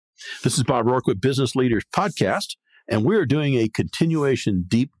This is Bob Rourke with Business Leaders Podcast, and we're doing a continuation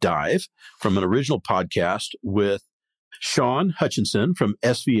deep dive from an original podcast with Sean Hutchinson from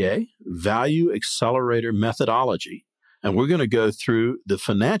SVA, Value Accelerator Methodology. And we're going to go through the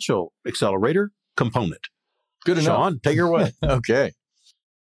financial accelerator component. Good enough. Sean, take her away. Okay.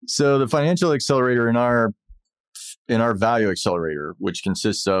 So the financial accelerator in our value accelerator, which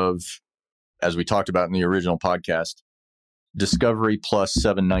consists of, as we talked about in the original podcast, discovery plus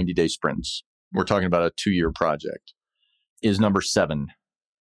 7 90-day sprints. We're talking about a 2-year project, is number 7.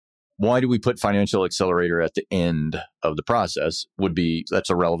 Why do we put financial accelerator at the end of the process? That's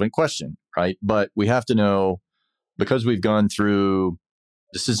a relevant question, right? But we have to know, because we've gone through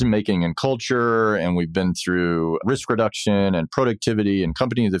decision making and culture, and we've been through risk reduction and productivity and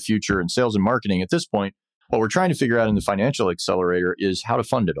company of the future and sales and marketing. At this point, what we're trying to figure out in the financial accelerator is how to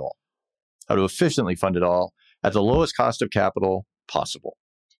fund it all, how to efficiently fund it all at the lowest cost of capital possible.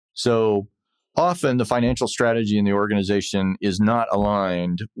 So often the financial strategy in the organization is not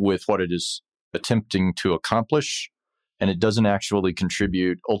aligned with what it is attempting to accomplish, and it doesn't actually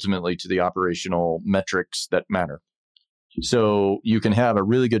contribute ultimately to the operational metrics that matter. So you can have a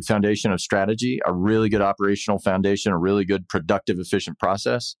really good foundation of strategy, a really good operational foundation, a really good productive, efficient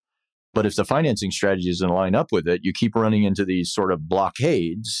process. But if the financing strategy doesn't line up with it, you keep running into these sort of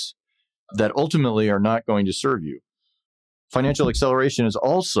blockades that ultimately are not going to serve you. Financial acceleration is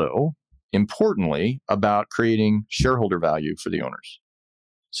also, importantly, about creating shareholder value for the owners.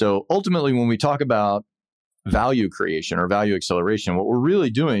 So ultimately, when we talk about value creation or value acceleration, what we're really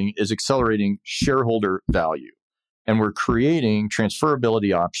doing is accelerating shareholder value. And we're creating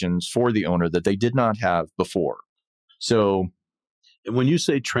transferability options for the owner that they did not have before. So, and when you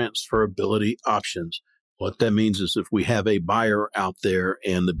say transferability options, what that means is if we have a buyer out there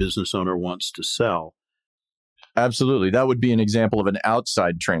and the business owner wants to sell. Absolutely. That would be an example of an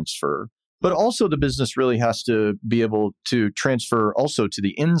outside transfer. But also the business really has to be able to transfer also to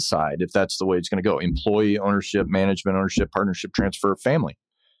the inside if that's the way it's going to go. Employee ownership, management ownership, partnership transfer, family.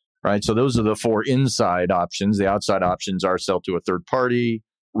 Right. So those are the 4 inside options. The outside options are sell to a third party,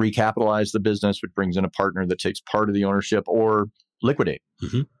 recapitalize the business, which brings in a partner that takes part of the ownership, or liquidate.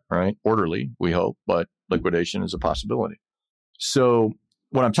 Right. Orderly, we hope, but liquidation is a possibility. So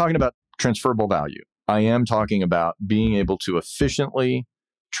when I'm talking about transferable value, I am talking about being able to efficiently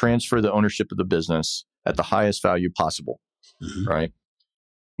transfer the ownership of the business at the highest value possible. Right.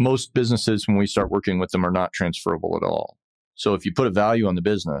 Most businesses, when we start working with them, are not transferable at all. So if you put a value on the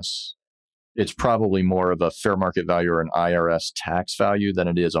business, it's probably more of a fair market value or an IRS tax value than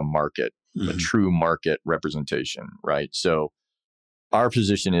it is a market, a true market representation, right? So our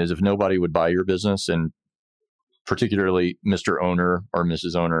position is if nobody would buy your business, and particularly Mr. Owner or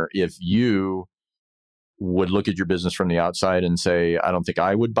Mrs. Owner, if you would look at your business from the outside and say, I don't think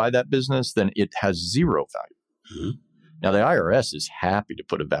I would buy that business, then it has zero value. Now, the IRS is happy to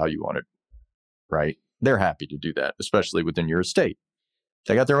put a value on it, right? They're happy to do that, especially within your estate.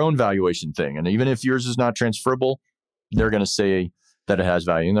 They got their own valuation thing. And even if yours is not transferable, they're going to say that it has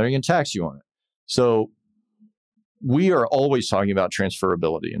value and they're going to tax you on it. So we are always talking about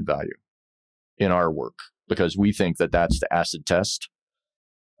transferability and value in our work because we think that that's the acid test.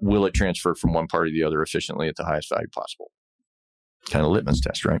 Will it transfer from one party to the other efficiently at the highest value possible? Kind of litmus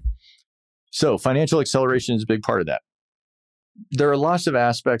test, right? So financial acceleration is a big part of that. There are lots of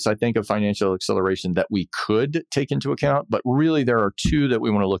aspects, I think, of financial acceleration that we could take into account, but really there are 2 that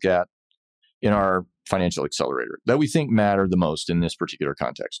we want to look at in our financial accelerator that we think matter the most in this particular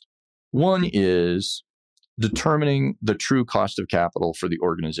context. One is determining the true cost of capital for the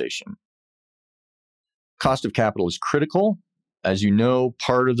organization. Cost of capital is critical. As you know,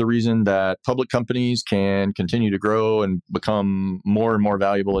 part of the reason that public companies can continue to grow and become more and more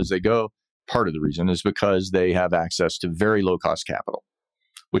valuable as they go, part of the reason is because they have access to very low cost capital,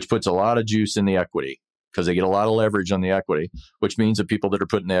 which puts a lot of juice in the equity because they get a lot of leverage on the equity, which means that people that are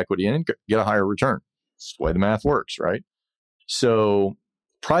putting the equity in get a higher return. That's the way the math works, right? So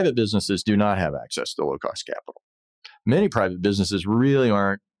private businesses do not have access to low cost capital. Many private businesses really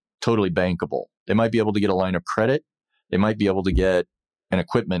aren't totally bankable. They might be able to get a line of credit. They might be able to get an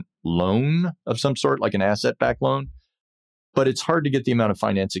equipment loan of some sort, like an asset-backed loan. But it's hard to get the amount of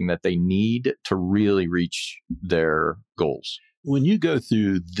financing that they need to really reach their goals. When you go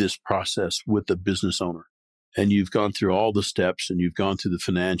through this process with the business owner and you've gone through all the steps and you've gone through the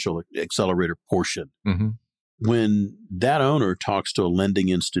financial accelerator portion, when that owner talks to a lending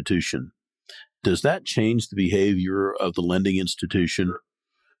institution, does that change the behavior of the lending institution?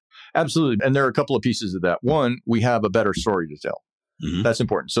 Absolutely. And there are a couple of pieces of that. One, we have a better story to tell. That's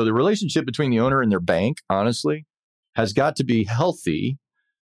important. So the relationship between the owner and their bank, honestly, has got to be healthy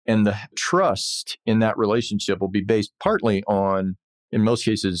And the trust in that relationship will be based partly on, in most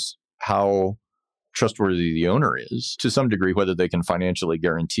cases, how trustworthy the owner is, to some degree, whether they can financially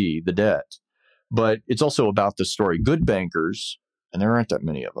guarantee the debt. But it's also about the story. Good bankers, and there aren't that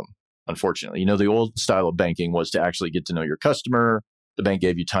many of them, unfortunately. The old style of banking was to actually get to know your customer. The bank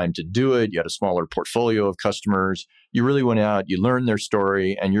gave you time to do it. You had a smaller portfolio of customers. You really went out, you learned their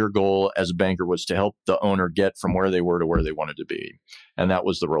story, and your goal as a banker was to help the owner get from where they were to where they wanted to be. And that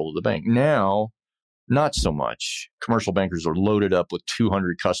was the role of the bank. Now, not so much. Commercial bankers are loaded up with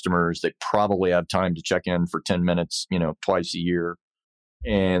 200 customers. They probably have time to check in for 10 minutes, twice a year.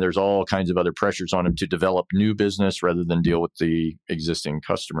 And there's all kinds of other pressures on them to develop new business rather than deal with the existing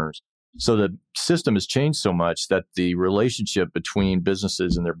customers. So the system has changed so much that the relationship between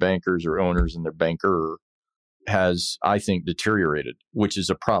businesses and their bankers or owners and their banker has, I think, deteriorated, which is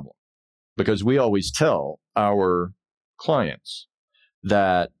a problem. Because we always tell our clients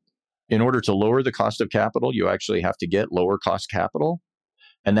that in order to lower the cost of capital, you actually have to get lower cost capital.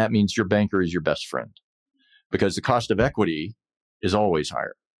 And that means your banker is your best friend. Because the cost of equity is always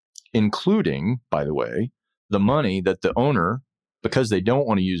higher, including, by the way, the money that the owner, because they don't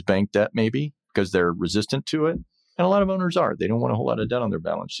want to use bank debt, maybe because they're resistant to it. And a lot of owners are. They don't want a whole lot of debt on their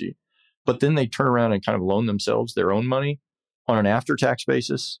balance sheet. But then they turn around and kind of loan themselves their own money on an after-tax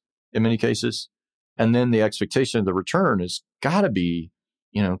basis in many cases. And then the expectation of the return has got to be,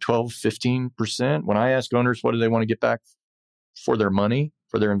 12, 15%. When I ask owners, what do they want to get back for their money,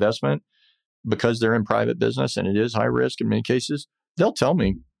 for their investment, because they're in private business and it is high risk in many cases, they'll tell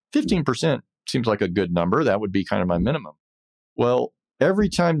me 15% seems like a good number. That would be kind of my minimum. Well, every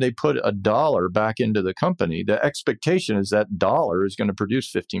time they put a dollar back into the company, the expectation is that dollar is going to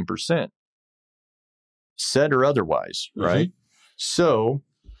produce 15%, said or otherwise, right? Mm-hmm. So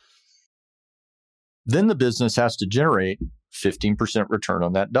then the business has to generate 15% return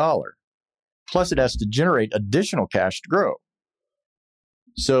on that dollar. Plus, it has to generate additional cash to grow.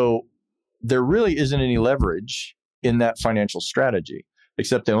 So there really isn't any leverage in that financial strategy,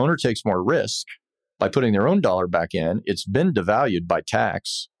 except the owner takes more risk by putting their own dollar back in. It's been devalued by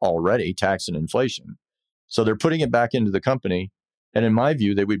tax already, tax and inflation. So they're putting it back into the company. And in my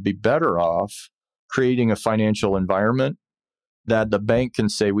view, they would be better off creating a financial environment that the bank can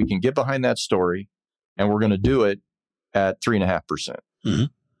say, we can get behind that story and we're going to do it at 3.5%. Mm-hmm.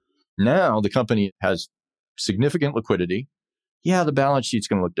 Now the company has significant liquidity. Yeah, the balance sheet's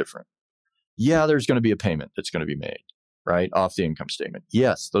going to look different. Yeah, there's going to be a payment that's going to be made, right, off the income statement.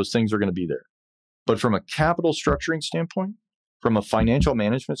 Yes, those things are going to be there. But from a capital structuring standpoint, from a financial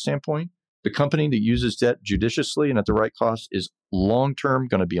management standpoint, the company that uses debt judiciously and at the right cost is long-term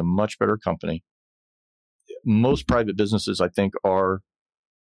going to be a much better company. Most private businesses, I think, are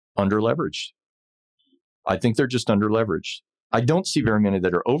under-leveraged. I think they're just under-leveraged. I don't see very many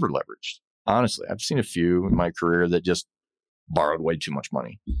that are over-leveraged. Honestly, I've seen a few in my career that just borrowed way too much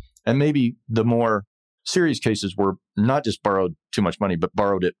money. And maybe the more serious cases were not just borrowed too much money, but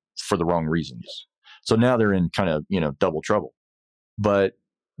borrowed it for the wrong reasons. So now they're in kind of, double trouble. But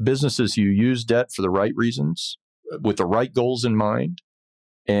businesses who use debt for the right reasons, with the right goals in mind,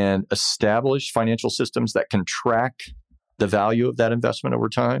 and establish financial systems that can track the value of that investment over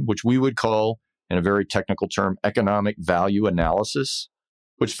time, which we would call, in a very technical term, economic value analysis,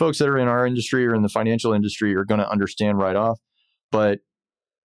 which folks that are in our industry or in the financial industry are going to understand right off. But,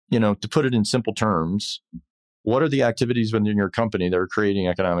 to put it in simple terms, what are the activities within your company that are creating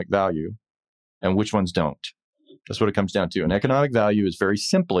economic value and which ones don't? That's what it comes down to. And economic value is very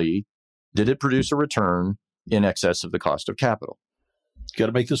simply, did it produce a return in excess of the cost of capital? Got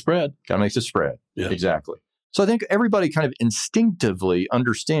to make the spread. Got to make the spread. Yeah. Exactly. So I think everybody kind of instinctively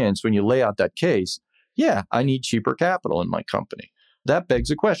understands when you lay out that case, yeah, I need cheaper capital in my company. That begs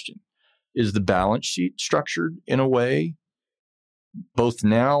a question. Is the balance sheet structured in a way, both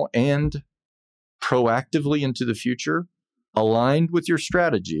now and proactively into the future, aligned with your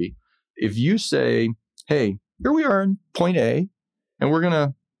strategy? If you say, hey, here we are in point A, and we're going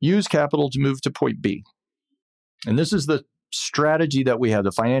to use capital to move to point B. And this is the strategy that we have,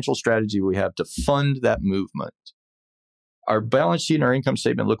 the financial strategy we have to fund that movement. Our balance sheet and our income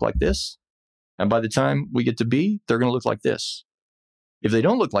statement look like this. And by the time we get to B, they're going to look like this. If they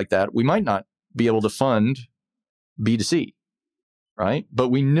don't look like that, we might not be able to fund B to C, right? But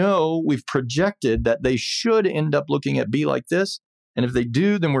we know we've projected that they should end up looking at B like this. And if they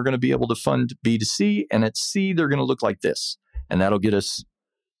do, then we're going to be able to fund B to C. And at C, they're going to look like this. And that'll get us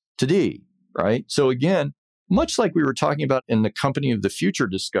to D, right? So again, much like we were talking about in the company of the future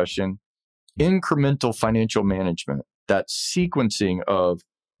discussion, incremental financial management, that sequencing of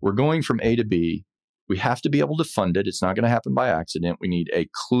we're going from A to B, We have to be able to fund it. It's not going to happen by accident. We need a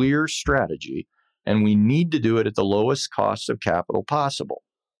clear strategy, and we need to do it at the lowest cost of capital possible.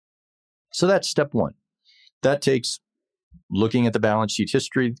 So that's step one. That takes looking at the balance sheet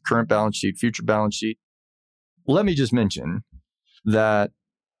history, current balance sheet, future balance sheet. Let me just mention that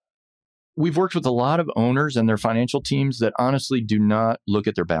we've worked with a lot of owners and their financial teams that honestly do not look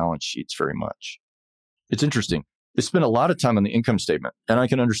at their balance sheets very much. It's interesting. They spend a lot of time on the income statement, and I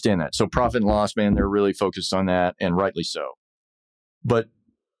can understand that. So profit and loss, man, they're really focused on that, and rightly so. But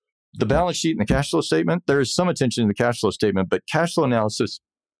the balance sheet and the cash flow statement, there is some attention to the cash flow statement, but cash flow analysis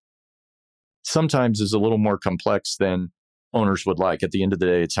sometimes is a little more complex than owners would like. At the end of the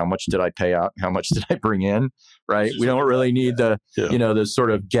day, it's how much did I pay out? How much did I bring in? Right? We don't really need the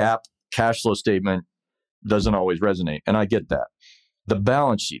sort of gap cash flow statement doesn't always resonate. And I get that. The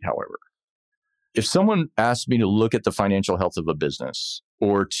balance sheet, however, if someone asks me to look at the financial health of a business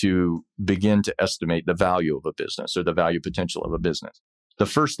or to begin to estimate the value of a business or the value potential of a business, the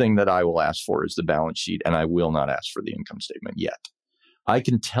first thing that I will ask for is the balance sheet, and I will not ask for the income statement yet. I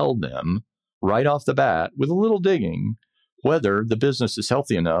can tell them right off the bat with a little digging whether the business is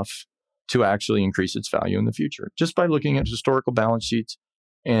healthy enough to actually increase its value in the future, just by looking at historical balance sheets.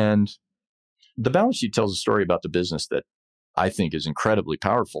 And the balance sheet tells a story about the business that I think is incredibly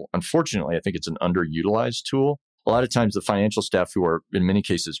powerful. Unfortunately, I think it's an underutilized tool. A lot of times the financial staff, who are in many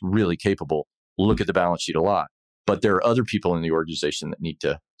cases really capable, look at the balance sheet a lot. But there are other people in the organization that need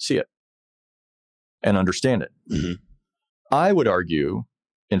to see it and understand it. Mm-hmm. I would argue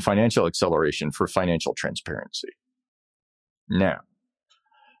in financial acceleration for financial transparency. Now,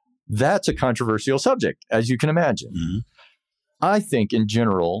 that's a controversial subject, as you can imagine. Mm-hmm. I think in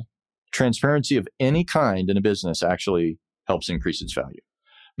general, transparency of any kind in a business actually helps increase its value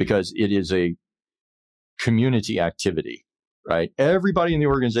because it is a community activity, right? Everybody in the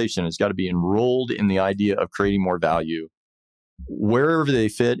organization has got to be enrolled in the idea of creating more value. Wherever they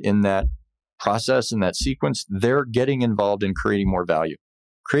fit in that process, in that sequence, they're getting involved in creating more value.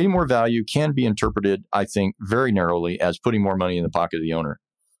 Creating more value can be interpreted, I think, very narrowly as putting more money in the pocket of the owner.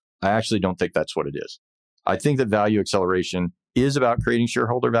 I actually don't think that's what it is. I think that value acceleration is about creating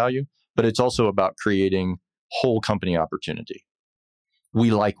shareholder value, but it's also about creating whole company opportunity.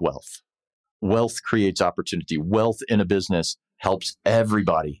 We like wealth. Wealth creates opportunity. Wealth in a business helps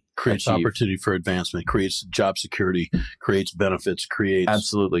everybody. Creates opportunity for advancement, creates job security, creates benefits, creates...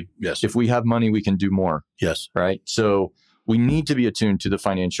 Absolutely. Yes. If we have money, we can do more. Yes. Right? So we need to be attuned to the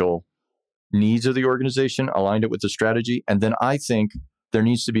financial needs of the organization, aligned it with the strategy. And then I think there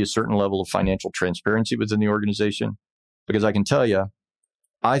needs to be a certain level of financial transparency within the organization. Because I can tell you,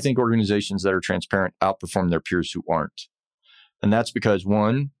 I think organizations that are transparent outperform their peers who aren't. And that's because,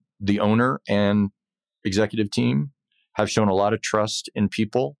 one, the owner and executive team have shown a lot of trust in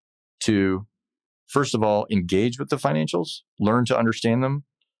people to, first of all, engage with the financials, learn to understand them,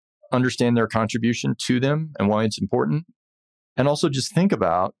 understand their contribution to them and why it's important, and also just think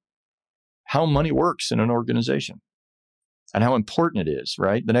about how money works in an organization and how important it is,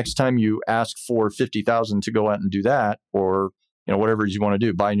 right? The next time you ask for $50,000 to go out and do that, or whatever it is you want to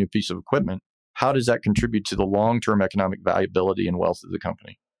do, buy a new piece of equipment, how does that contribute to the long-term economic viability and wealth of the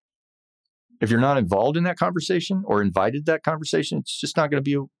company? If you're not involved in that conversation or invited that conversation, it's just not going to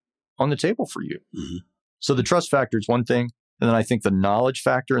be on the table for you. Mm-hmm. So the trust factor is one thing. And then I think the knowledge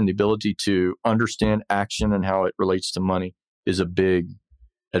factor and the ability to understand action and how it relates to money is a big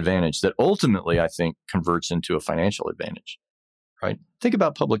advantage that ultimately, I think, converts into a financial advantage, right? Think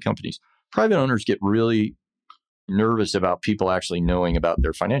about public companies. Private owners get really nervous about people actually knowing about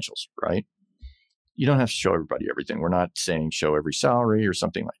their financials, right? You don't have to show everybody everything. We're not saying show every salary or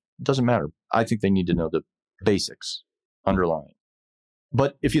something like that. It doesn't matter. I think they need to know the basics underlying.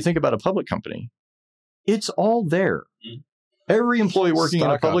 But if you think about a public company, it's all there. Every employee working in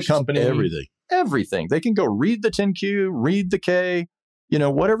a public company, everything. They can go read the 10Q, read the K,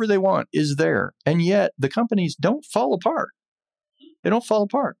 whatever they want is there. And yet the companies don't fall apart. They don't fall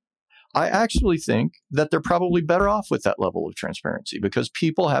apart. I actually think that they're probably better off with that level of transparency because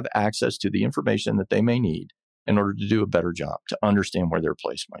people have access to the information that they may need in order to do a better job, to understand where their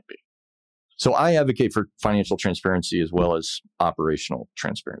place might be. So I advocate for financial transparency as well as operational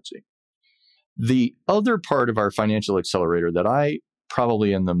transparency. The other part of our financial accelerator that I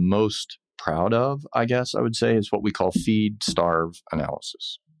probably am the most proud of, I guess I would say, is what we call feed starve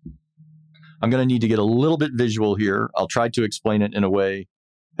analysis. I'm going to need to get a little bit visual here. I'll try to explain it in a way.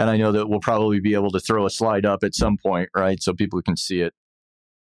 And I know that we'll probably be able to throw a slide up at some point, right? So people can see it.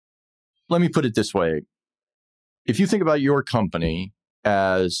 Let me put it this way. If you think about your company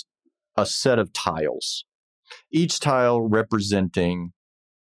as a set of tiles, each tile representing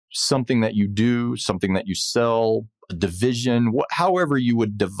something that you do, something that you sell, a division, however you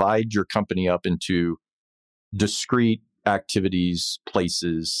would divide your company up into discrete activities,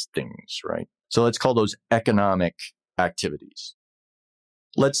 places, things, right? So let's call those economic activities.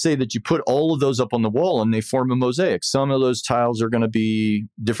 Let's say that you put all of those up on the wall and they form a mosaic. Some of those tiles are going to be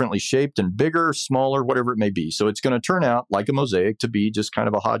differently shaped and bigger, smaller, whatever it may be. So it's going to turn out like a mosaic to be just kind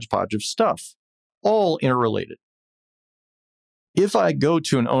of a hodgepodge of stuff, all interrelated. If I go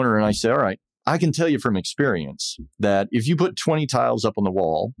to an owner and I say, all right, I can tell you from experience that if you put 20 tiles up on the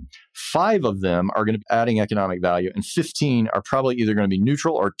wall, 5 of them are going to be adding economic value and 15 are probably either going to be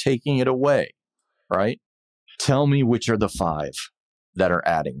neutral or taking it away, right? Tell me which are the 5 that are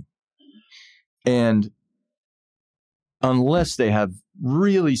adding. And unless they have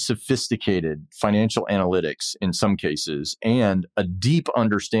really sophisticated financial analytics in some cases and a deep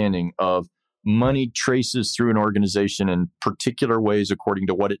understanding of money traces through an organization in particular ways according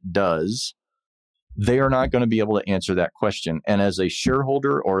to what it does, they are not going to be able to answer that question. And as a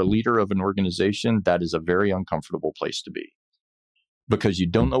shareholder or a leader of an organization, that is a very uncomfortable place to be because you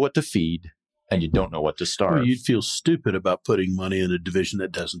don't know what to feed and you don't know what to starve. Well, you'd feel stupid about putting money in a division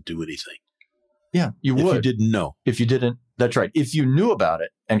that doesn't do anything. Yeah, you would. If you didn't know. If you didn't, that's right. If you knew about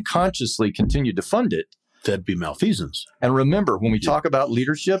it and consciously continued to fund it, that'd be malfeasance. And remember, when we talk about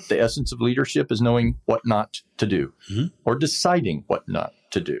leadership, the essence of leadership is knowing what not to do or deciding what not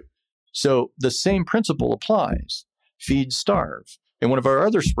to do. So the same principle applies. Feed, starve. In one of our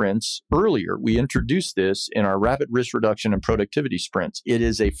other sprints earlier, we introduced this in our rapid risk reduction and productivity sprints. It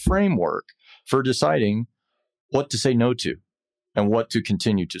is a framework for deciding what to say no to and what to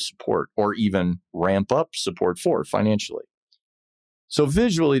continue to support or even ramp up support for financially. So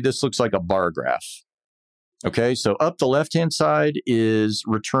visually, this looks like a bar graph. Okay, so up the left-hand side is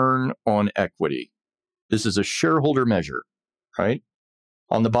return on equity. This is a shareholder measure, right?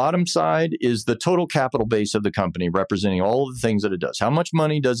 On the bottom side is the total capital base of the company, representing all of the things that it does. How much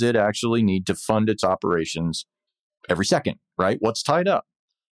money does it actually need to fund its operations every second, right? What's tied up?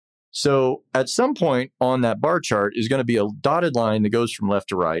 So at some point on that bar chart is going to be a dotted line that goes from left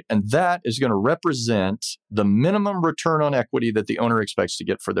to right, and that is going to represent the minimum return on equity that the owner expects to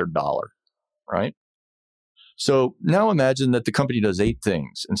get for their dollar, right? So now imagine that the company does 8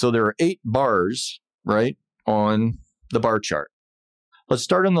 things. And so there are 8 bars, right, on the bar chart. Let's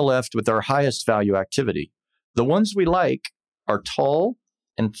start on the left with our highest value activity. The ones we like are tall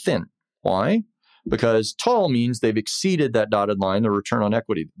and thin. Why? Because tall means they've exceeded that dotted line, the return on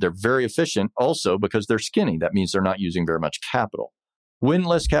equity. They're very efficient also because they're skinny. That means they're not using very much capital. When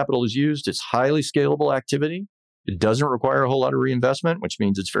less capital is used, it's highly scalable activity. It doesn't require a whole lot of reinvestment, which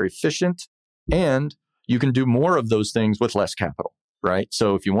means it's very efficient. And you can do more of those things with less capital, right?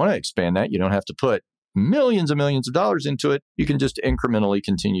 So if you want to expand that, you don't have to put millions and millions of dollars into it. You can just incrementally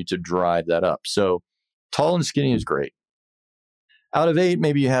continue to drive that up. So tall and skinny is great. Out of 8,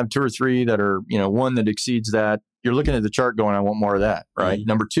 maybe you have 2 or 3 that are, one that exceeds that. You're looking at the chart going, I want more of that, right? Mm-hmm.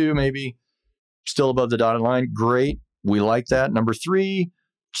 Number 2, maybe still above the dotted line. Great. We like that. Number 3,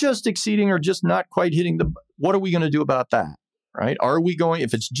 just exceeding or just not quite hitting what are we going to do about that, right?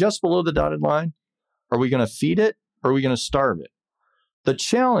 If it's just below the dotted line, are we going to feed it or are we going to starve it? The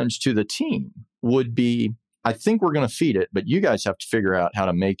challenge to the team would be, I think we're going to feed it, but you guys have to figure out how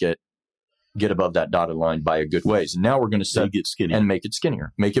to make it get above that dotted line by a good ways. And now we're going to set it and make it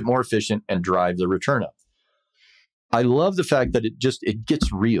skinnier, make it more efficient and drive the return up. I love the fact that it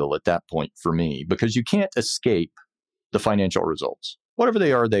gets real at that point for me because you can't escape the financial results. Whatever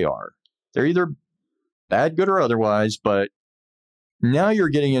they are, they are. They're either bad, good, or otherwise, but now you're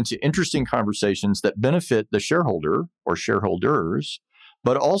getting into interesting conversations that benefit the shareholder or shareholders,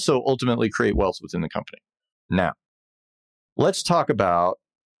 but also ultimately create wealth within the company. Now, let's talk about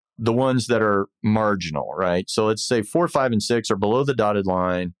the ones that are marginal, right? So let's say 4, 5, and 6 are below the dotted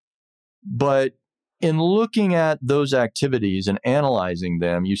line. But in looking at those activities and analyzing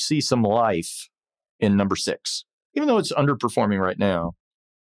them, you see some life in number 6, even though it's underperforming right now.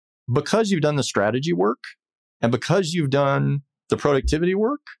 Because you've done the strategy work and because you've done the productivity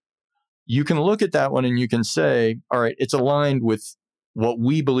work, you can look at that one and you can say, all right, it's aligned with what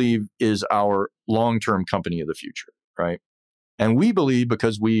we believe is our long-term company of the future, right? And we believe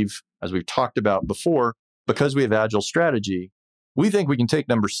because as we've talked about before, because we have agile strategy, we think we can take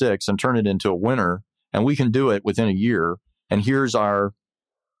number 6 and turn it into a winner, and we can do it within a year. And here's our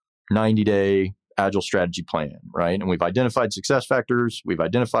 90-day agile strategy plan, right? And we've identified success factors, we've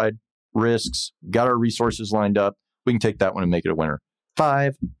identified risks, got our resources lined up. We can take that one and make it a winner.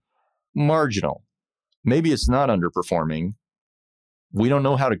 5, marginal. Maybe it's not underperforming. We don't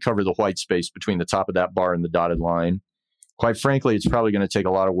know how to cover the white space between the top of that bar and the dotted line. Quite frankly, it's probably going to take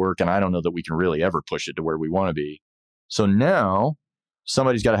a lot of work, and I don't know that we can really ever push it to where we want to be. So now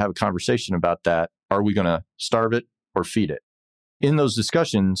somebody's got to have a conversation about that. Are we going to starve it or feed it? In those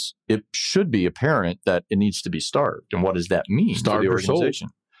discussions, it should be apparent that it needs to be starved. And what does that mean to the organization?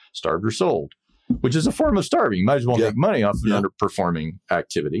 Starved or sold, which is a form of starving. You might as well make money off an underperforming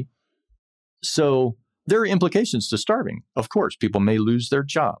activity. So there are implications to starving. Of course, people may lose their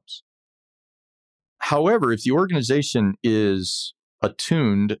jobs. However, if the organization is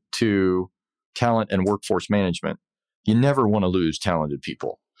attuned to talent and workforce management, you never want to lose talented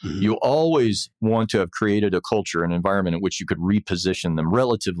people. Mm-hmm. You always want to have created a culture, an environment in which you could reposition them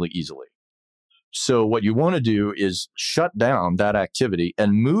relatively easily. So what you want to do is shut down that activity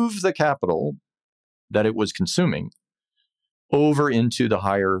and move the capital that it was consuming over into the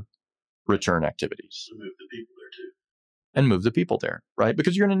higher return activities. So move the people there too. And move the people there, right?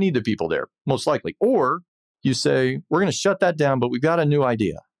 Because you're going to need the people there, most likely. Or you say, we're going to shut that down, but we've got a new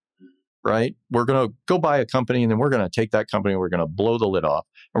idea, right? We're going to go buy a company, and then we're going to take that company, and we're going to blow the lid off,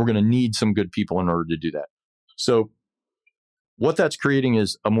 and we're going to need some good people in order to do that. So what that's creating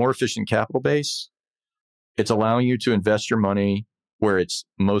is a more efficient capital base. It's allowing you to invest your money where it's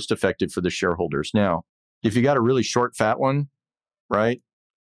most effective for the shareholders. Now, if you got a really short, fat one, right?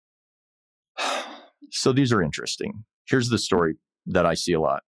 So these are interesting. Here's the story that I see a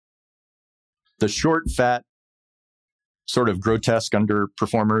lot. The short, fat, sort of grotesque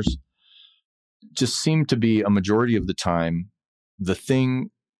underperformers just seem to be a majority of the time the thing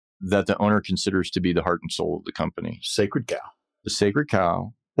that the owner considers to be the heart and soul of the company. Sacred cow. The sacred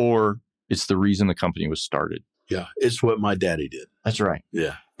cow, or it's the reason the company was started. Yeah, it's what my daddy did. That's right.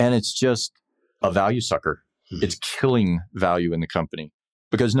 Yeah. And it's just a value sucker. Mm-hmm. It's killing value in the company.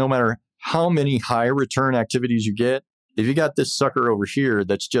 Because no matter how many high return activities you get, if you got this sucker over here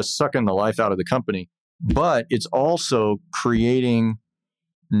that's just sucking the life out of the company, but it's also creating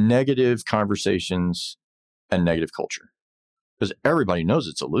negative conversations and negative culture. Because everybody knows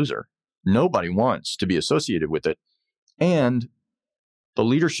it's a loser. Nobody wants to be associated with it. And the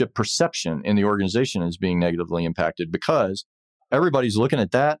leadership perception in the organization is being negatively impacted because everybody's looking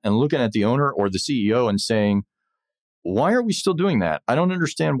at that and looking at the owner or the CEO and saying, why are we still doing that? I don't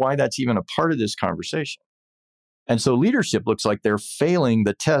understand why that's even a part of this conversation. And so leadership looks like they're failing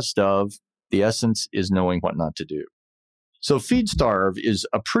the test of the essence is knowing what not to do. So Feed Starve is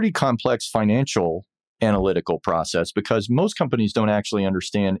a pretty complex financial analytical process because most companies don't actually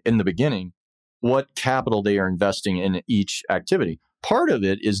understand in the beginning what capital they are investing in each activity. Part of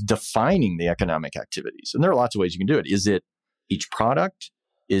it is defining the economic activities. And there are lots of ways you can do it. Is it each product?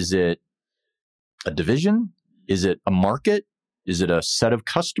 Is it a division? Is it a market? Is it a set of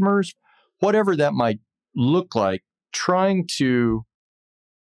customers? Whatever that might look like, trying to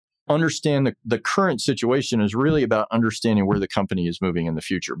understand the current situation is really about understanding where the company is moving in the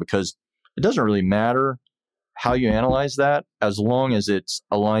future, because it doesn't really matter how you analyze that as long as it's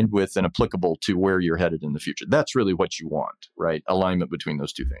aligned with and applicable to where you're headed in the future. That's really what you want, right? Alignment between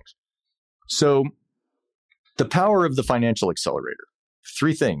those two things. So the power of the financial accelerator,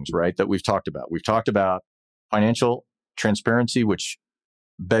 three things, right, that we've talked about. We've talked about financial transparency, which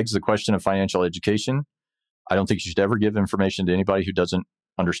begs the question of financial education. I don't think you should ever give information to anybody who doesn't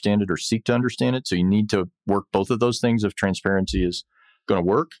understand it or seek to understand it. So you need to work both of those things if transparency is going to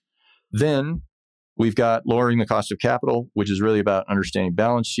work. Then we've got lowering the cost of capital, which is really about understanding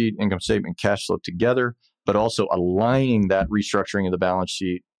balance sheet, income statement, cash flow together, but also aligning that restructuring of the balance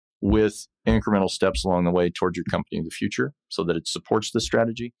sheet with incremental steps along the way towards your company in the future so that it supports the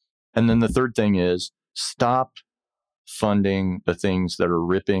strategy. And then the third thing is stop funding the things that are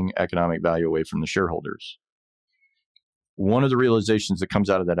ripping economic value away from the shareholders. One of the realizations that comes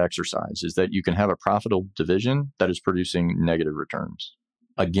out of that exercise is that you can have a profitable division that is producing negative returns.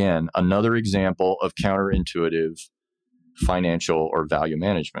 Again, another example of counterintuitive financial or value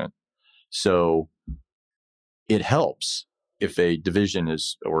management. So it helps if a division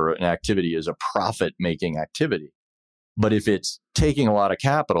is or an activity is a profit-making activity. But if it's taking a lot of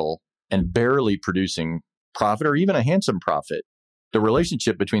capital and barely producing profit or even a handsome profit, the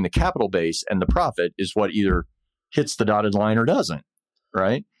relationship between the capital base and the profit is what either hits the dotted line or doesn't,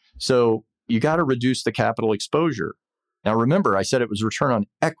 right? So you got to reduce the capital exposure. Now, remember, I said it was return on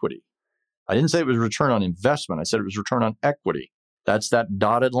equity. I didn't say it was return on investment. I said it was return on equity. That's that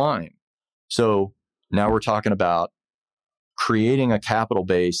dotted line. So now we're talking about creating a capital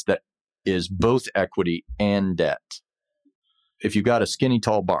base that is both equity and debt. If you've got a skinny,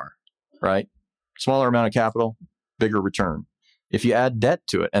 tall bar, right? Smaller amount of capital, bigger return. If you add debt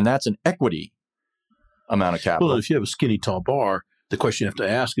to it, and that's an equity amount of capital. Well, if you have a skinny, tall bar, the question you have to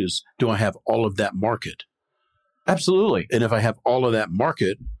ask is, do I have all of that market? Absolutely. And if I have all of that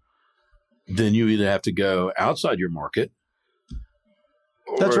market, then you either have to go outside your market.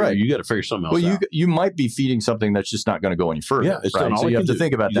 That's right. You got to figure something else out. You might be feeding something that's just not going to go any further. Yeah, it's right? So you have to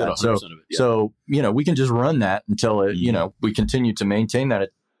think about that. So we can just run that until it, we continue to maintain that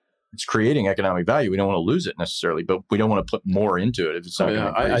it's creating economic value. We don't want to lose it necessarily, but we don't want to put more into it if it's not going to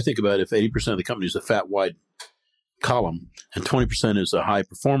increase. I think about if 80% of the company is a fat, wide column and 20% is a high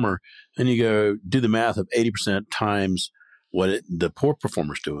performer, and you go do the math of 80% times what the poor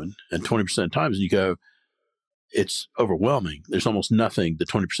performer's doing and 20% times, and you go, it's overwhelming. There's almost nothing the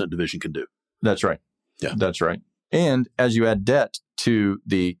 20% division can do. That's right. Yeah. That's right. And as you add debt to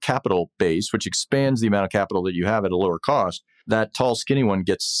the capital base, which expands the amount of capital that you have at a lower cost, that tall, skinny one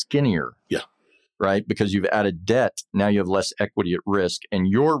gets skinnier. Yeah. Right? Because you've added debt. Now you have less equity at risk, and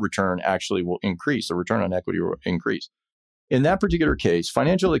your return actually will increase. The return on equity will increase. In that particular case,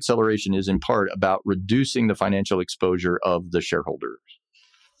 financial acceleration is in part about reducing the financial exposure of the shareholders.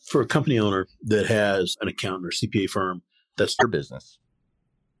 For a company owner that has an accountant or CPA firm, that's their business.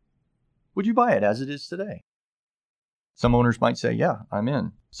 Would you buy it as it is today? Some owners might say, yeah, I'm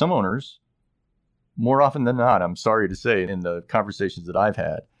in. Some owners, more often than not, I'm sorry to say, in the conversations that I've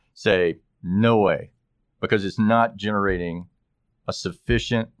had, say, no way, because it's not generating a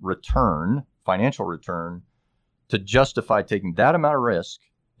sufficient return, financial return, to justify taking that amount of risk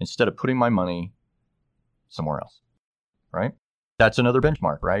instead of putting my money somewhere else, right? That's another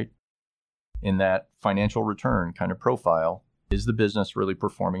benchmark, right? In that financial return kind of profile, is the business really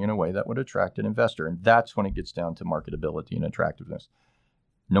performing in a way that would attract an investor? And that's when it gets down to marketability and attractiveness.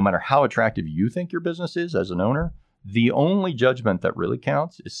 No matter how attractive you think your business is as an owner, the only judgment that really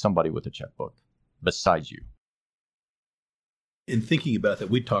counts is somebody with a checkbook besides you. In thinking about that,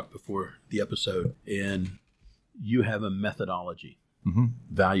 we talked before the episode, and you have a methodology,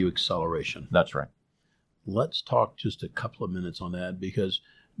 value acceleration. That's right. Let's talk just a couple of minutes on that because,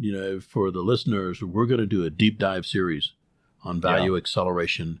 for the listeners, we're going to do a deep dive series on value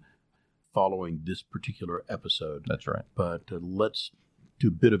acceleration following this particular episode. That's right. But let's do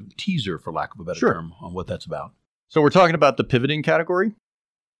a bit of a teaser, for lack of a better term, on what that's about. So we're talking about the pivoting category.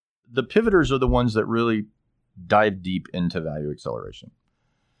 The pivoters are the ones that really dive deep into value acceleration.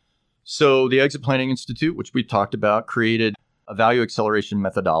 So the Exit Planning Institute, which we talked about, created a value acceleration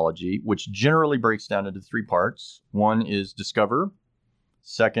methodology, which generally breaks down into three parts. One is discover.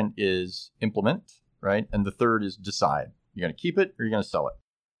 Second is implement, right? And the third is decide. You're going to keep it or you're going to sell it.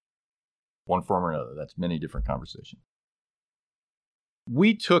 One form or another. That's many different conversations.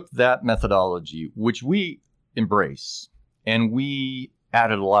 We took that methodology, which we embrace, and we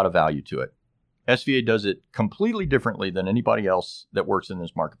added a lot of value to it. SVA does it completely differently than anybody else that works in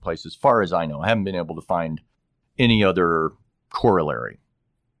this marketplace, as far as I know. I haven't been able to find any other corollary.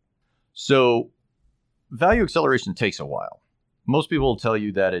 So value acceleration takes a while. Most people will tell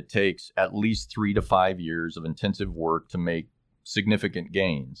you that it takes at least 3 to 5 years of intensive work to make significant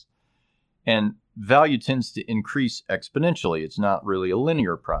gains. And value tends to increase exponentially. It's not really a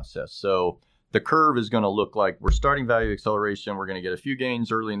linear process. So the curve is going to look like we're starting value acceleration. We're going to get a few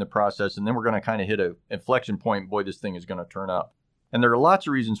gains early in the process, and then we're going to kind of hit an inflection point. Boy, this thing is going to turn up. And there are lots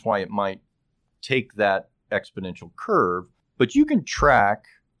of reasons why it might take that exponential curve, but you can track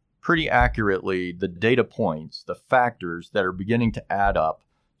pretty accurately the data points, the factors that are beginning to add up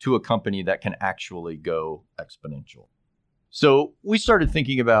to a company that can actually go exponential. So we started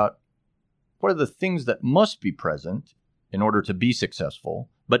thinking about what are the things that must be present in order to be successful,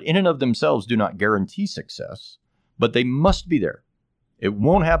 but in and of themselves do not guarantee success, but they must be there. It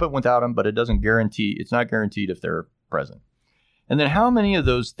won't happen without them, but it's not guaranteed if they're present. And then how many of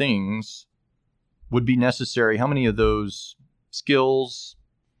those things would be necessary? How many of those skills,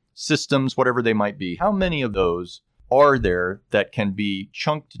 systems, whatever they might be, how many of those are there that can be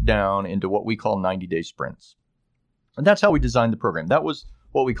chunked down into what we call 90-day sprints? And that's how we designed the program. That was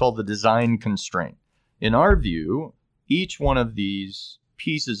what we call the design constraint. In our view, each one of these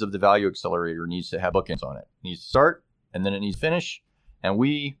pieces of the value accelerator needs to have bookends on it. It needs to start, and then it needs to finish. And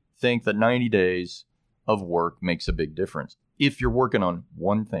we think that 90 days of work makes a big difference if you're working on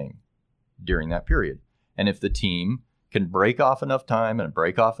one thing during that period. And if the team can break off enough time and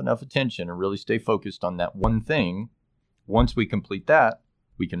break off enough attention and really stay focused on that one thing, once we complete that,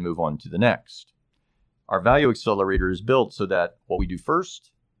 we can move on to the next. Our value accelerator is built so that what we do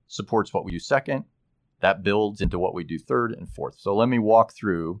first supports what we do second. That builds into what we do third and fourth. So let me walk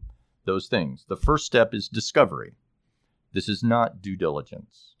through those things. The first step is discovery. This is not due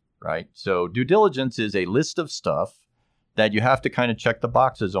diligence, right? So due diligence is a list of stuff that you have to kind of check the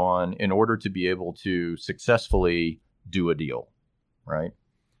boxes on in order to be able to successfully do a deal, right?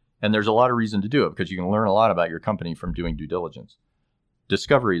 And there's a lot of reason to do it because you can learn a lot about your company from doing due diligence.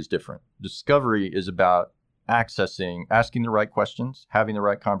 Discovery is different. Discovery is about asking the right questions, having the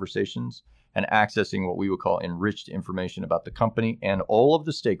right conversations, and accessing what we would call enriched information about the company and all of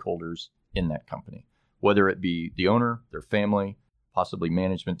the stakeholders in that company, whether it be the owner, their family, possibly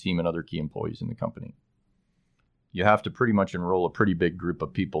management team, and other key employees in the company. You have to pretty much enroll a pretty big group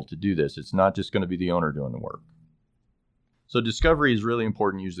of people to do this. It's not just going to be the owner doing the work. So discovery is really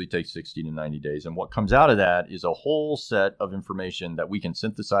important, usually takes 60 to 90 days. And what comes out of that is a whole set of information that we can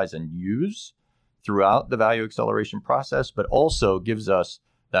synthesize and use throughout the value acceleration process, but also gives us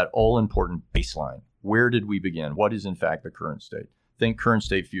that all-important baseline. Where did we begin? What is, in fact, the current state? Think current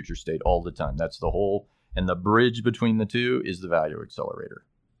state, future state all the time. That's the whole. And the bridge between the two is the value accelerator,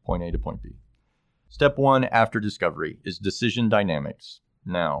 point A to point B. Step one after discovery is decision dynamics.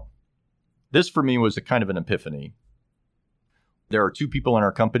 Now, this for me was a kind of an epiphany. There are two people in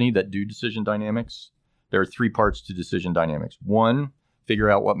our company that do decision dynamics. There are three parts to decision dynamics. One, figure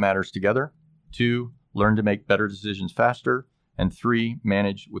out what matters together. Two, learn to make better decisions faster. And three,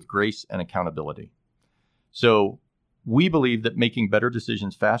 manage with grace and accountability. So we believe that making better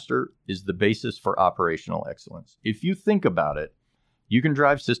decisions faster is the basis for operational excellence. If you think about it, you can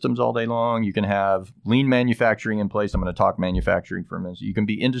drive systems all day long. You can have lean manufacturing in place. I'm going to talk manufacturing for a minute. You can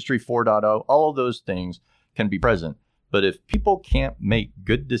be Industry 4.0. All of those things can be present. But if people can't make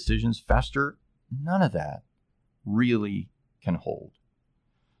good decisions faster, none of that really can hold.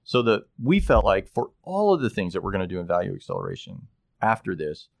 So we felt like for all of the things that we're going to do in value acceleration after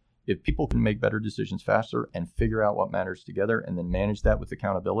this, if people can make better decisions faster and figure out what matters together and then manage that with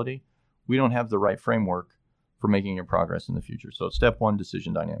accountability, we don't have the right framework for making your progress in the future. So step one,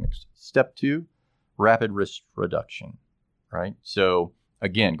 decision dynamics. Step two, rapid risk reduction, right? So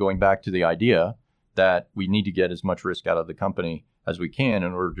again, going back to the idea that we need to get as much risk out of the company as we can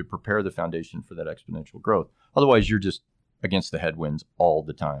in order to prepare the foundation for that exponential growth. Otherwise, you're just against the headwinds all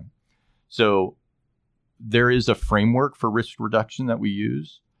the time. So there is a framework for risk reduction that we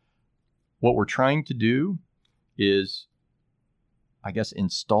use. What we're trying to do is, I guess,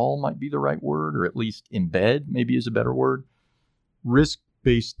 install might be the right word, or at least embed maybe is a better word,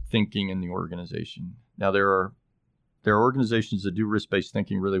 risk-based thinking in the organization. Now, there are organizations that do risk-based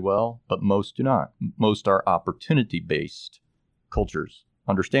thinking really well, but most do not. Most are opportunity-based cultures,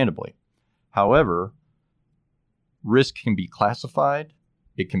 understandably. However, risk can be classified,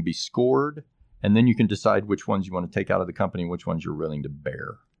 it can be scored, and then you can decide which ones you want to take out of the company and which ones you're willing to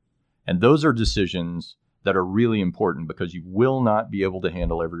bear. And those are decisions that are really important because you will not be able to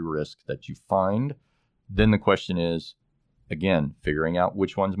handle every risk that you find. Then the question is, again, figuring out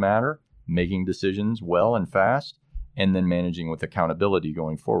which ones matter, making decisions well and fast, and then managing with accountability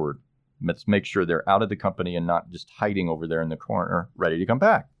going forward. Let's make sure they're out of the company and not just hiding over there in the corner, ready to come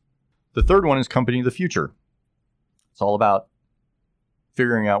back. The third one is company of the future. It's all about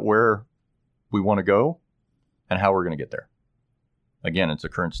figuring out where we want to go and how we're going to get there. Again, it's a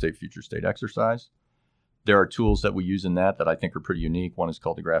current state, future state exercise. There are tools that we use in that I think are pretty unique. One is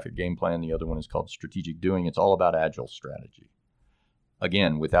called the graphic game plan. The other one is called strategic doing. It's all about agile strategy.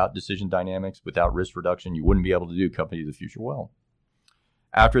 Again, without decision dynamics, without risk reduction, you wouldn't be able to do company of the future well.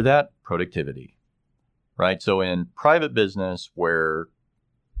 After that, productivity, right? So in private business where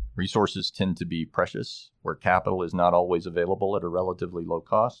resources tend to be precious, where capital is not always available at a relatively low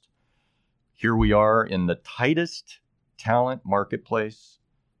cost, here we are in the tightest talent marketplace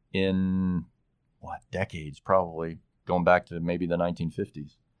in, decades, probably, going back to maybe the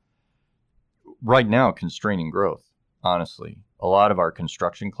 1950s. Right now, constraining growth, honestly. A lot of our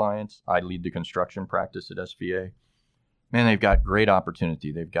construction clients, I lead the construction practice at SVA. Man, they've got great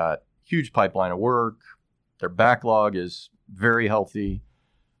opportunity. They've got huge pipeline of work. Their backlog is very healthy.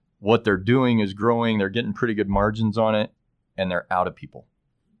 What they're doing is growing. They're getting pretty good margins on it, and they're out of people.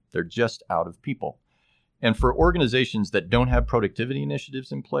 They're just out of people. And for organizations that don't have productivity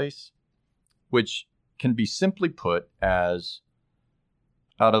initiatives in place, which can be simply put as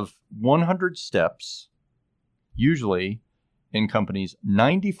out of 100 steps, usually in companies,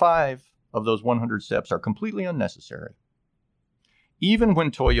 95 of those 100 steps are completely unnecessary. Even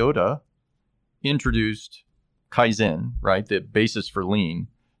when Toyota introduced Kaizen, right, the basis for lean,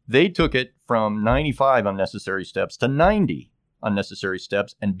 they took it from 95 unnecessary steps to 90 unnecessary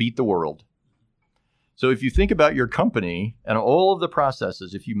steps and beat the world. So if you think about your company and all of the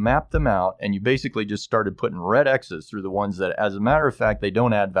processes, if you map them out and you basically just started putting red X's through the ones that, as a matter of fact, they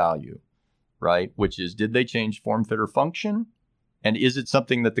don't add value, right? Which is, did they change form, fit, or function? And is it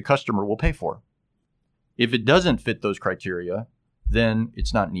something that the customer will pay for? If it doesn't fit those criteria, then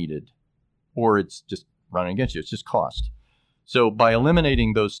it's not needed, or it's just running against you. It's just cost. So by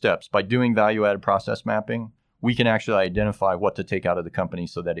eliminating those steps, by doing value-added process mapping, we can actually identify what to take out of the company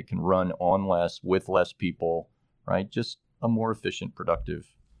so that it can run on less, with less people, right? Just a more efficient,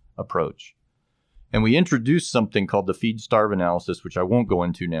 productive approach. And we introduced something called the feed starve analysis, which I won't go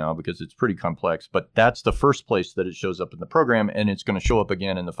into now because it's pretty complex, but that's the first place that it shows up in the program, and it's going to show up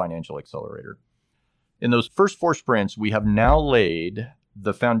again in the financial accelerator. In those first 4 sprints, we have now laid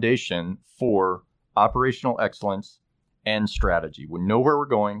the foundation for operational excellence and strategy. We know where we're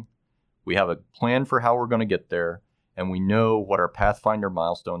going. We have a plan for how we're going to get there, and we know what our Pathfinder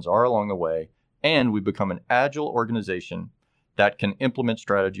milestones are along the way, and we become an agile organization that can implement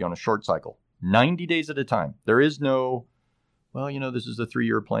strategy on a short cycle, 90 days at a time. There is no, this is a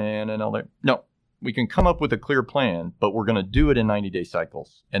 3-year plan and all that. No, we can come up with a clear plan, but we're going to do it in 90-day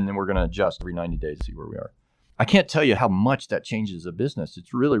cycles, and then we're going to adjust every 90 days to see where we are. I can't tell you how much that changes a business.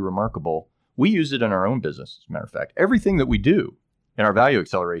 It's really remarkable. We use it in our own business, as a matter of fact. Everything that we do in our value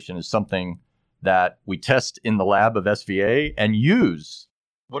acceleration is something that we test in the lab of SVA and use.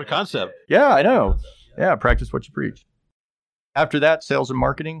 What a concept. Yeah, I know. Yeah, practice what you preach. After that, sales and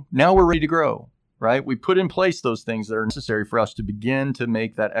marketing. Now we're ready to grow, right? We put in place those things that are necessary for us to begin to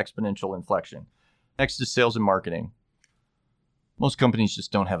make that exponential inflection. Next is sales and marketing. Most companies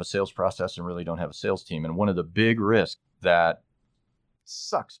just don't have a sales process and really don't have a sales team. And one of the big risks that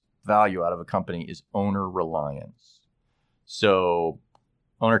sucks value out of a company is owner reliance. So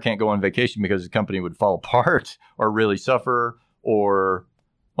owner can't go on vacation because the company would fall apart or really suffer, or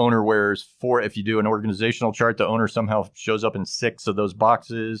owner wears 4. If you do an organizational chart, the owner somehow shows up in 6 of those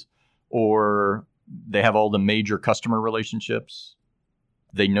boxes, or they have all the major customer relationships.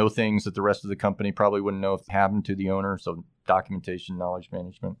 They know things that the rest of the company probably wouldn't know if it happened to the owner. So documentation, knowledge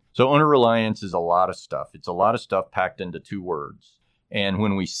management. So owner reliance is a lot of stuff. It's a lot of stuff packed into 2 words. And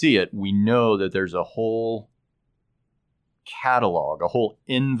when we see it, we know that there's a whole catalog, a whole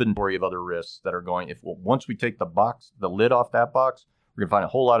inventory of other risks that are going. Once we take the lid off that box, we're going to find a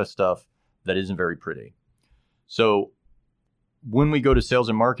whole lot of stuff that isn't very pretty. So when we go to sales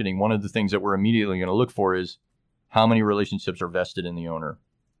and marketing, one of the things that we're immediately going to look for is how many relationships are vested in the owner.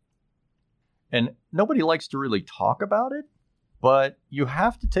 And nobody likes to really talk about it, but you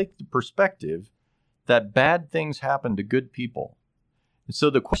have to take the perspective that bad things happen to good people. And so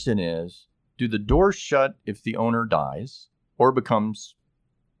the question is, do the doors shut if the owner dies or becomes,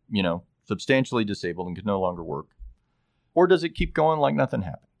 substantially disabled and can no longer work? Or does it keep going like nothing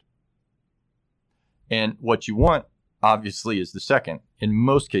happened? And what you want, obviously, is the second. In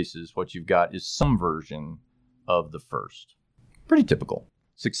most cases, what you've got is some version of the first. Pretty typical.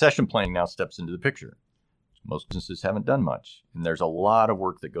 Succession planning now steps into the picture. Most businesses haven't done much, and there's a lot of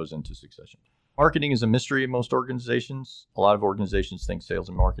work that goes into succession. Marketing is a mystery in most organizations. A lot of organizations think sales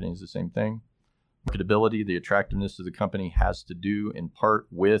and marketing is the same thing. Marketability, the attractiveness of the company, has to do in part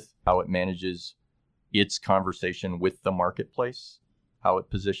with how it manages its conversation with the marketplace, how it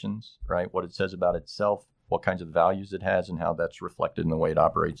positions, right? What it says about itself, what kinds of values it has, and how that's reflected in the way it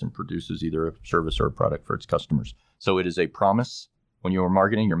operates and produces either a service or a product for its customers. So it is a promise. When you're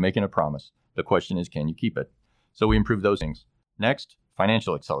marketing, you're making a promise. The question is, can you keep it? So we improve those things. Next,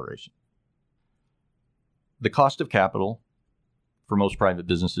 financial acceleration. The cost of capital for most private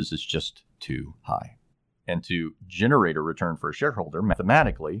businesses is just too high. And to generate a return for a shareholder,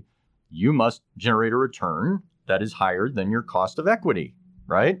 mathematically, you must generate a return that is higher than your cost of equity,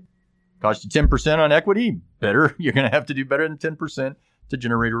 right? Cost you 10% on equity, you're going to have to do better than 10% to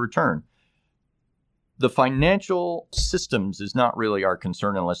generate a return. The financial systems is not really our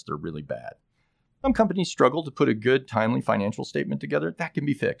concern unless they're really bad. Some companies struggle to put a good, timely financial statement together. That can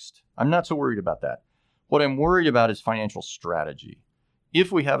be fixed. I'm not so worried about that. What I'm worried about is financial strategy.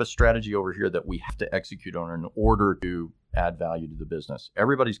 If we have a strategy over here that we have to execute on in order to add value to the business,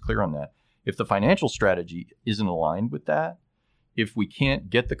 everybody's clear on that. If the financial strategy isn't aligned with that, if we can't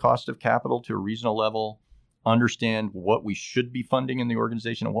get the cost of capital to a reasonable level, understand what we should be funding in the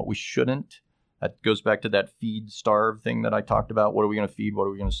organization and what we shouldn't, that goes back to that feed starve thing that I talked about. What are we going to feed? What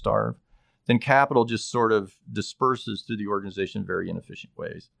are we going to starve? Then capital just sort of disperses through the organization in very inefficient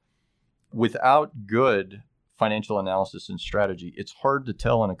ways. Without good financial analysis and strategy, it's hard to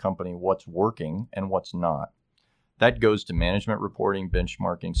tell in a company what's working and what's not. That goes to management reporting,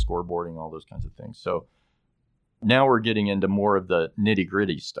 benchmarking, scoreboarding, all those kinds of things. So now we're getting into more of the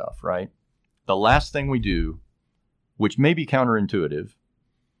nitty-gritty stuff, right? The last thing we do, which may be counterintuitive,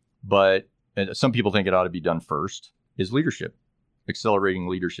 but some people think it ought to be done first, is leadership, accelerating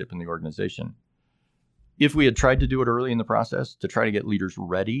leadership in the organization. If we had tried to do it early in the process to try to get leaders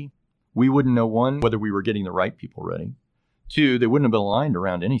ready, we wouldn't know, 1, whether we were getting the right people ready. 2, they wouldn't have been aligned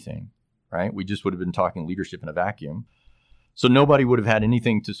around anything, right? We just would have been talking leadership in a vacuum. So nobody would have had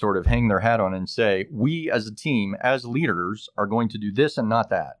anything to sort of hang their hat on and say, we as a team, as leaders, are going to do this and not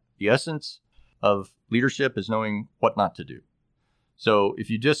that. The essence of leadership is knowing what not to do. So if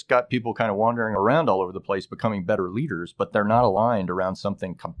you just got people kind of wandering around all over the place, becoming better leaders, but they're not aligned around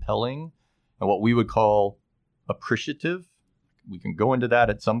something compelling and what we would call appreciative, we can go into that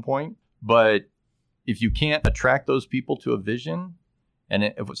at some point. But if you can't attract those people to a vision, and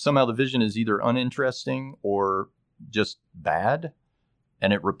if somehow the vision is either uninteresting or just bad,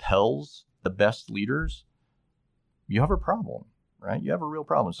 and it repels the best leaders, you have a problem, right? You have a real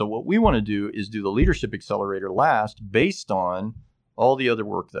problem. So what we want to do is do the Leadership Accelerator last based on all the other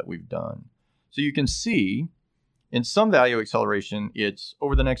work that we've done. So you can see in some value acceleration, it's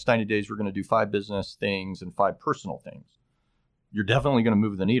over the next 90 days, we're going to do 5 business things and 5 personal things. You're definitely going to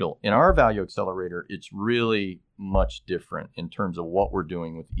move the needle. In our value accelerator, it's really much different in terms of what we're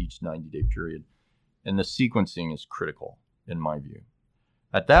doing with each 90-day period. And the sequencing is critical, in my view.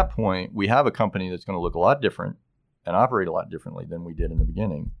 At that point, we have a company that's going to look a lot different and operate a lot differently than we did in the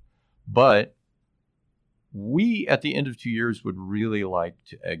beginning. But we, at the end of 2 years, would really like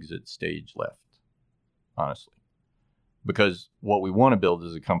to exit stage left, honestly. Because what we want to build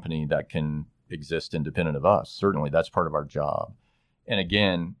is a company that can exist independent of us. Certainly, that's part of our job. And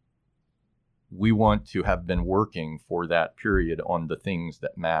again, we want to have been working for that period on the things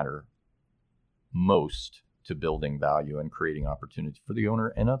that matter most to building value and creating opportunity for the owner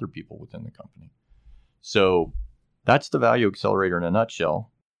and other people within the company. So that's the Value Accelerator in a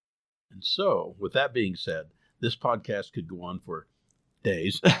nutshell. And so, with that being said, this podcast could go on for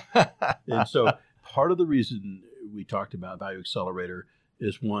days. And so part of the reason we talked about Value Accelerator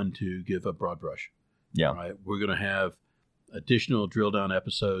is, one, to give a broad brush. Yeah. Right? We're going to have additional drill down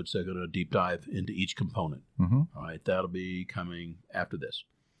episodes that are going to deep dive into each component. Mm-hmm. All right. That'll be coming after this.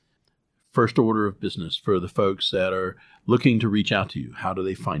 First order of business for the folks that are looking to reach out to you. How do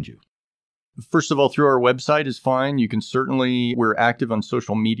they find you? First of all, through our website is fine. You can certainly, we're active on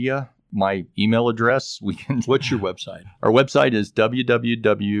social media. My email address, What's your website? Our website is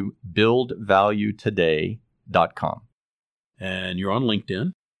www.buildvaluetoday.com. And you're on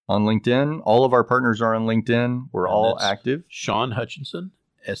LinkedIn. On LinkedIn, all of our partners are on LinkedIn. We're all active. Sean Hutchinson,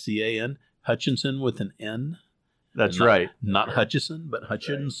 S-E-A-N, Hutchinson with an N. That's right. Not Hutchison, but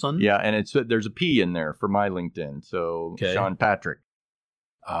Hutchinson. Yeah, and there's a P in there for my LinkedIn. So okay. Sean Patrick.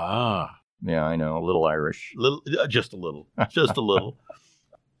 Ah. Yeah, I know. A little Irish. Just a little. Just a little.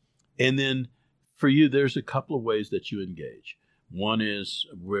 And then for you, there's a couple of ways that you engage. One is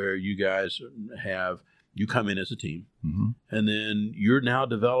where you guys you come in as a team. Mm-hmm. And then you're now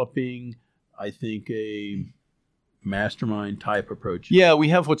developing, I think, a mastermind type approach. Yeah, we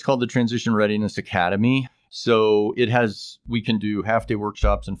have what's called the Transition Readiness Academy. So we can do half-day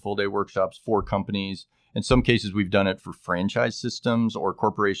workshops and full-day workshops for companies. In some cases, we've done it for franchise systems or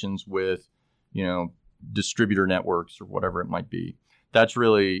corporations with, distributor networks or whatever it might be. That's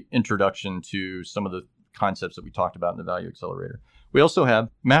really introduction to some of the concepts that we talked about in the Value Accelerator. We also have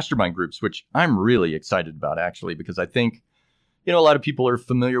mastermind groups, which I'm really excited about, actually, because I think, a lot of people are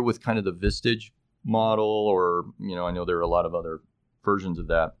familiar with kind of the Vistage model, or, I know there are a lot of other versions of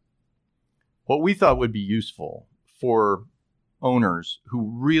that. What we thought would be useful for owners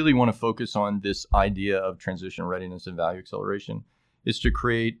who really want to focus on this idea of transition readiness and value acceleration is to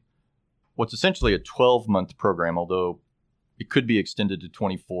create what's essentially a 12-month program, although it could be extended to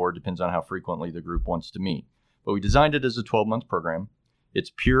 24, depends on how frequently the group wants to meet. But we designed it as a 12-month program.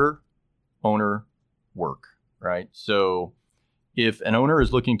 It's pure owner work, right? So if an owner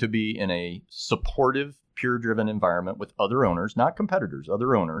is looking to be in a supportive, peer-driven environment with other owners, not competitors,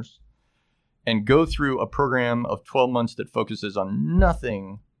 other owners, and go through a program of 12 months that focuses on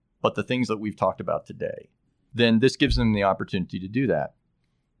nothing but the things that we've talked about today, then this gives them the opportunity to do that.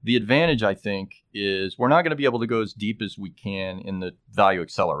 The advantage, I think, is we're not going to be able to go as deep as we can in the Value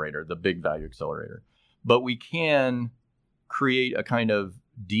Accelerator, the big Value Accelerator, but we can create a kind of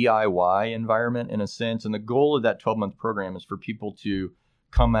DIY environment in a sense. And the goal of that 12-month program is for people to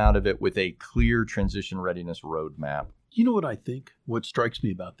come out of it with a clear transition readiness roadmap. You know what I think? What strikes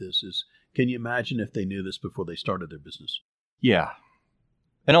me about this is, can you imagine if they knew this before they started their business? Yeah.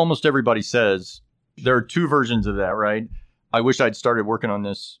 And almost everybody says there are 2 versions of that, right? I wish I'd started working on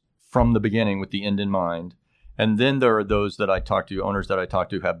this from the beginning with the end in mind. And then there are those that I talk to, owners that I talk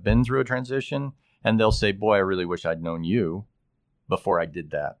to, have been through a transition, and they'll say, boy, I really wish I'd known you before I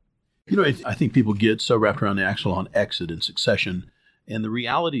did that. I think people get so wrapped around the axle on exit and succession. And the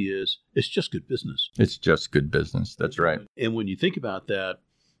reality is, it's just good business. It's just good business. That's right. And when you think about that,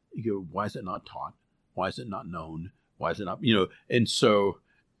 you go, why is it not taught? Why is it not known? Why is it not, and so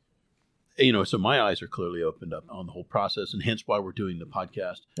So my eyes are clearly opened up on the whole process, and hence why we're doing the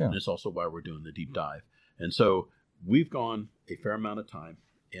podcast. Yeah. And it's also why we're doing the deep dive. And so we've gone a fair amount of time,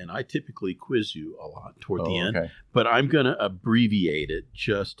 and I typically quiz you a lot toward the end, but I'm going to abbreviate it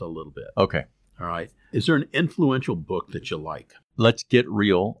just a little bit. Okay. All right. Is there an influential book that you like? Let's Get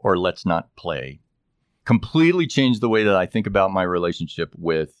Real or Let's Not Play. Completely changed the way that I think about my relationship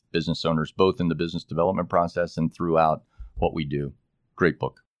with business owners, both in the business development process and throughout what we do. Great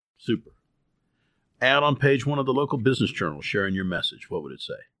book. Super. Ad on page 1 of the local business journal sharing your message. What would it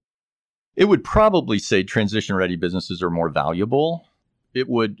say? It would probably say transition-ready businesses are more valuable. It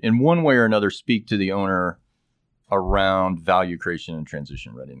would, in one way or another, speak to the owner around value creation and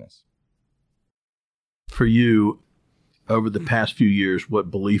transition readiness. For you, over the past few years,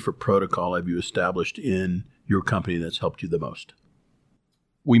 what belief or protocol have you established in your company that's helped you the most?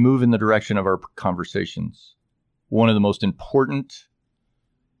 We move in the direction of our conversations. One of the most important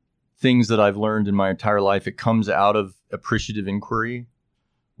things that I've learned in my entire life, it comes out of appreciative inquiry,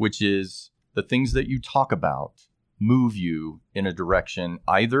 which is the things that you talk about move you in a direction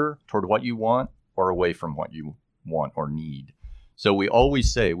either toward what you want or away from what you want or need. So we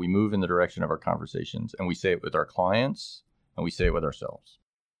always say we move in the direction of our conversations, and we say it with our clients and we say it with ourselves.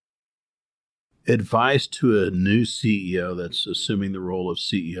 Advice to a new CEO that's assuming the role of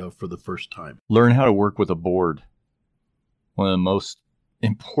CEO for the first time. Learn how to work with a board. One of the most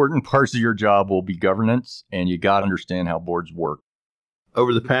important parts of your job will be governance, and you got to understand how boards work.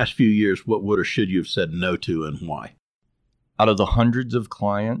 Over the past few years, what would or should you have said no to and why? Out of the hundreds of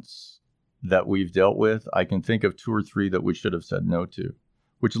clients that we've dealt with, I can think of 2 or 3 that we should have said no to,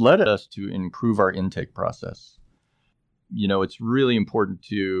 which led us to improve our intake process. It's really important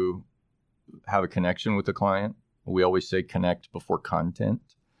to have a connection with the client. We always say connect before content.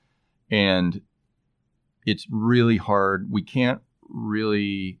 And it's really hard. We can't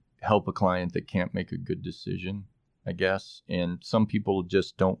really help a client that can't make a good decision, I guess. And some people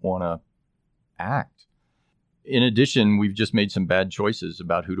just don't want to act. In addition, we've just made some bad choices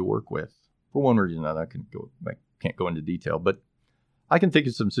about who to work with. For one reason or another, I can't go into detail, but I can think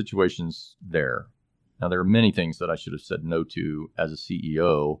of some situations there. Now, there are many things that I should have said no to as a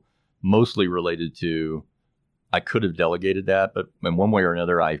CEO, mostly related to I could have delegated that, but in one way or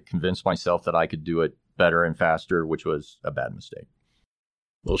another, I convinced myself that I could do it better and faster, which was a bad mistake.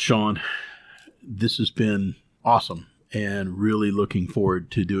 Well, Sean, this has been awesome, and really looking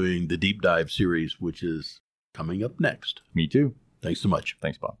forward to doing the deep dive series, which is coming up next. Me too. Thanks so much.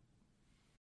 Thanks, Bob.